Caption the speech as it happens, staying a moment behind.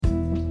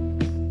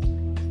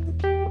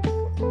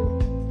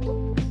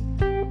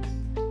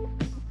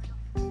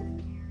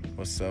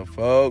What's up,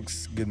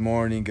 folks? Good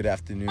morning, good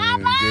afternoon,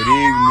 good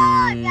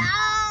evening.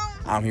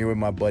 I'm here with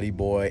my buddy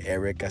boy,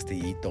 Eric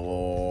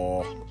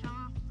Castillito,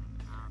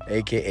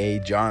 a.k.a.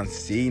 John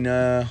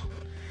Cena.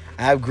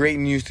 I have great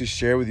news to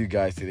share with you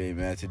guys today,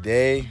 man.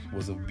 Today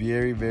was a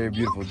very, very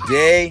beautiful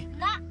day.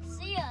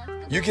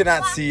 You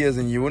cannot see us,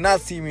 and you will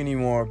not see me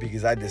anymore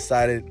because I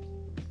decided,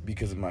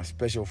 because of my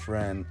special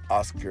friend,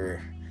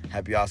 Oscar.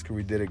 Happy Oscar,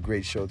 we did a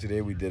great show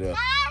today.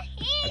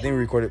 I think we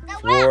recorded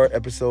 4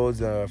 episodes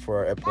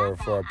for our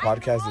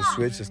podcast, The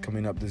Switch, that's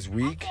coming up this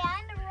week.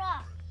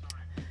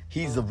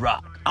 He's The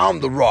Rock. I'm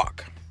The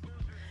Rock.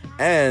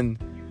 And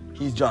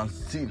he's John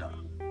Cena.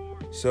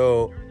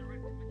 So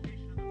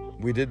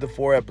we did the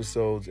 4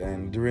 episodes,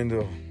 and during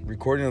the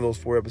recording of those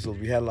 4 episodes,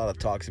 we had a lot of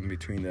talks in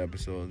between the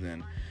episodes.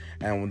 And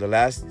the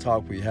last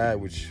talk we had,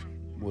 which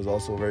was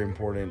also very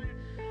important,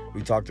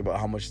 we talked about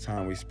how much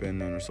time we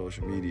spend on our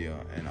social media.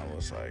 And I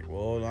was like,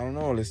 well, I don't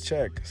know, let's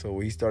check. So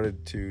we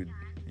started to,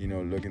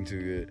 look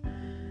into it.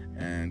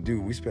 And,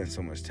 dude, we spend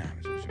so much time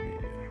on social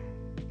media.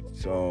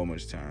 So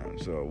much time.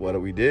 So what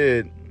I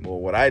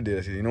did,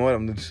 I said, you know what,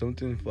 I'm going to do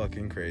something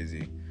fucking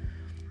crazy.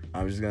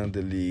 I'm just going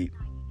to delete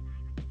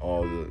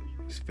all the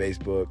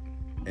Facebook,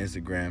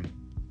 Instagram,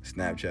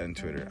 Snapchat, and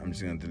Twitter. I'm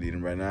just going to delete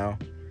them right now.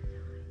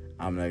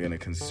 I'm not going to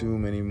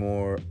consume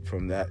anymore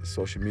from that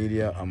social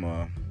media. I'm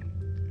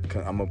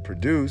gonna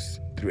produce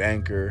through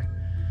Anchor,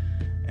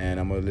 and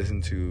I'm gonna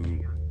listen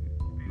to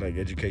like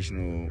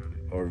educational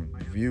or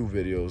view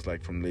videos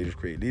like from Leaders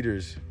Create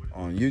Leaders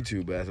on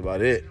YouTube, but that's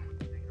about it.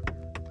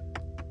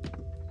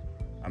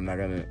 I'm not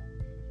gonna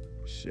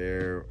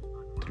share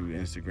through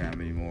Instagram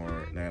anymore.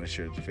 I'm not gonna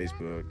share it through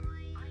Facebook.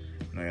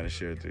 I'm not gonna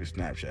share it through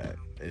Snapchat.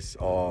 It's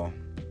all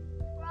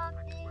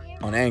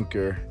on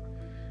Anchor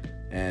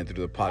and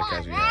through the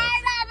podcast we have.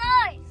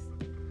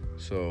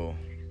 So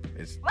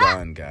it's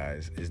done,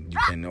 guys. You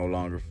can no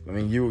longer.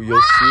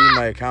 You'll see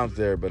my accounts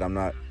there, but I'm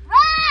not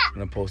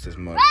gonna post as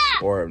much,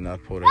 or not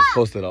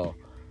post at all.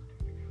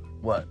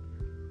 What?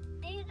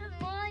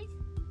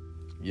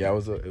 Yeah, it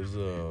was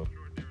a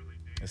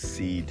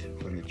seed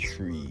from the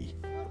tree.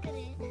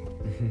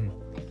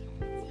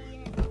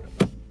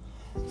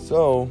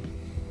 So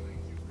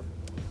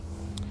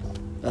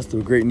that's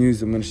the great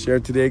news I'm gonna share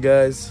today,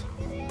 guys.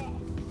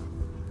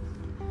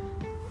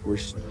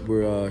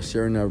 We're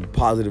sharing our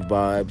positive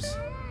vibes.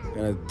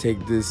 Gonna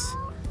take this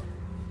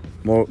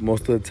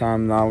most of the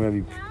time now. I'm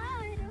gonna be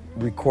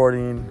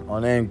recording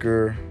on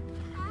Anchor,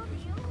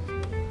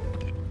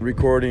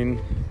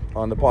 recording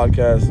on the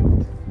podcast,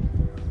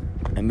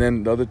 and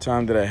then the other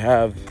time that I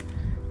have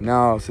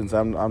now, since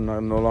I'm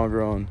no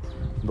longer on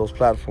those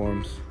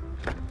platforms,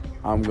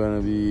 I'm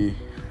gonna be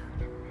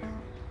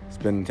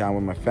spending time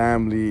with my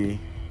family,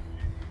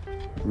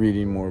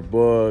 reading more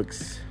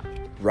books,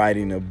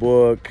 writing a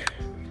book.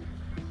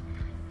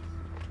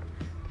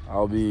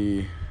 I'll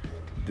be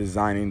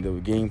designing the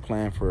game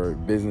plan for a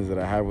business that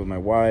I have with my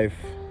wife,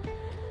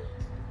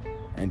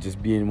 and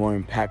just being more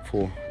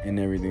impactful in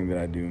everything that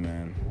I do,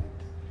 man.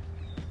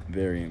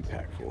 Very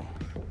impactful.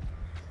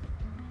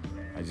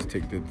 I just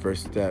take the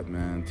first step,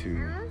 man,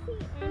 to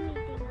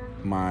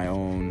my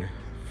own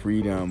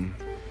freedom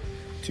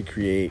to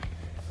create,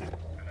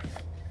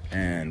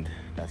 and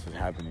that's what's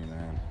happening,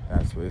 man.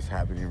 That's what's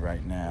happening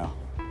right now.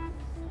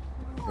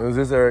 Who's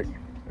this, Eric?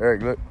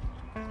 Eric, look.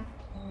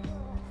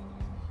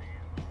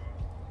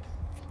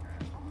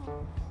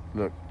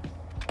 Look.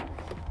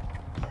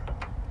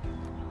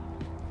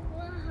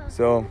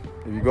 So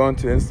if you go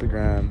into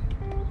Instagram,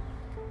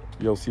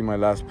 you'll see my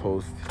last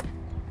post,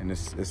 and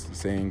it's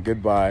saying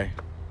goodbye,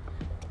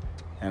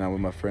 and I'm with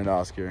my friend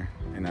Oscar,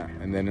 and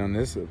then on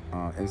this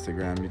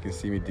Instagram you can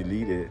see me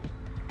delete it,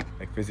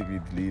 like physically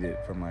delete it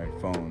from my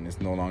phone.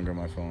 It's no longer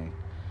my phone.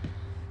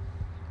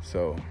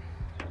 So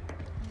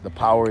the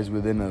power is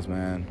within us,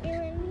 man.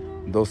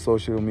 Those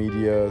social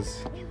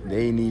medias,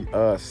 they need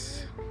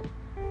us.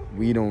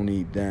 We don't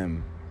need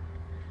them.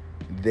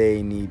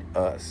 They need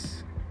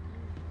us.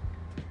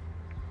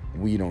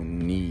 We don't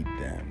need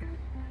them.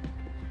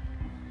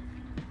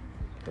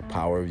 The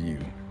power of you.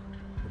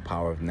 The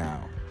power of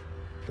now.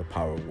 The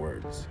power of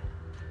words.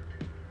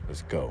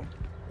 Let's go.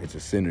 It's a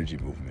synergy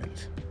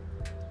movement.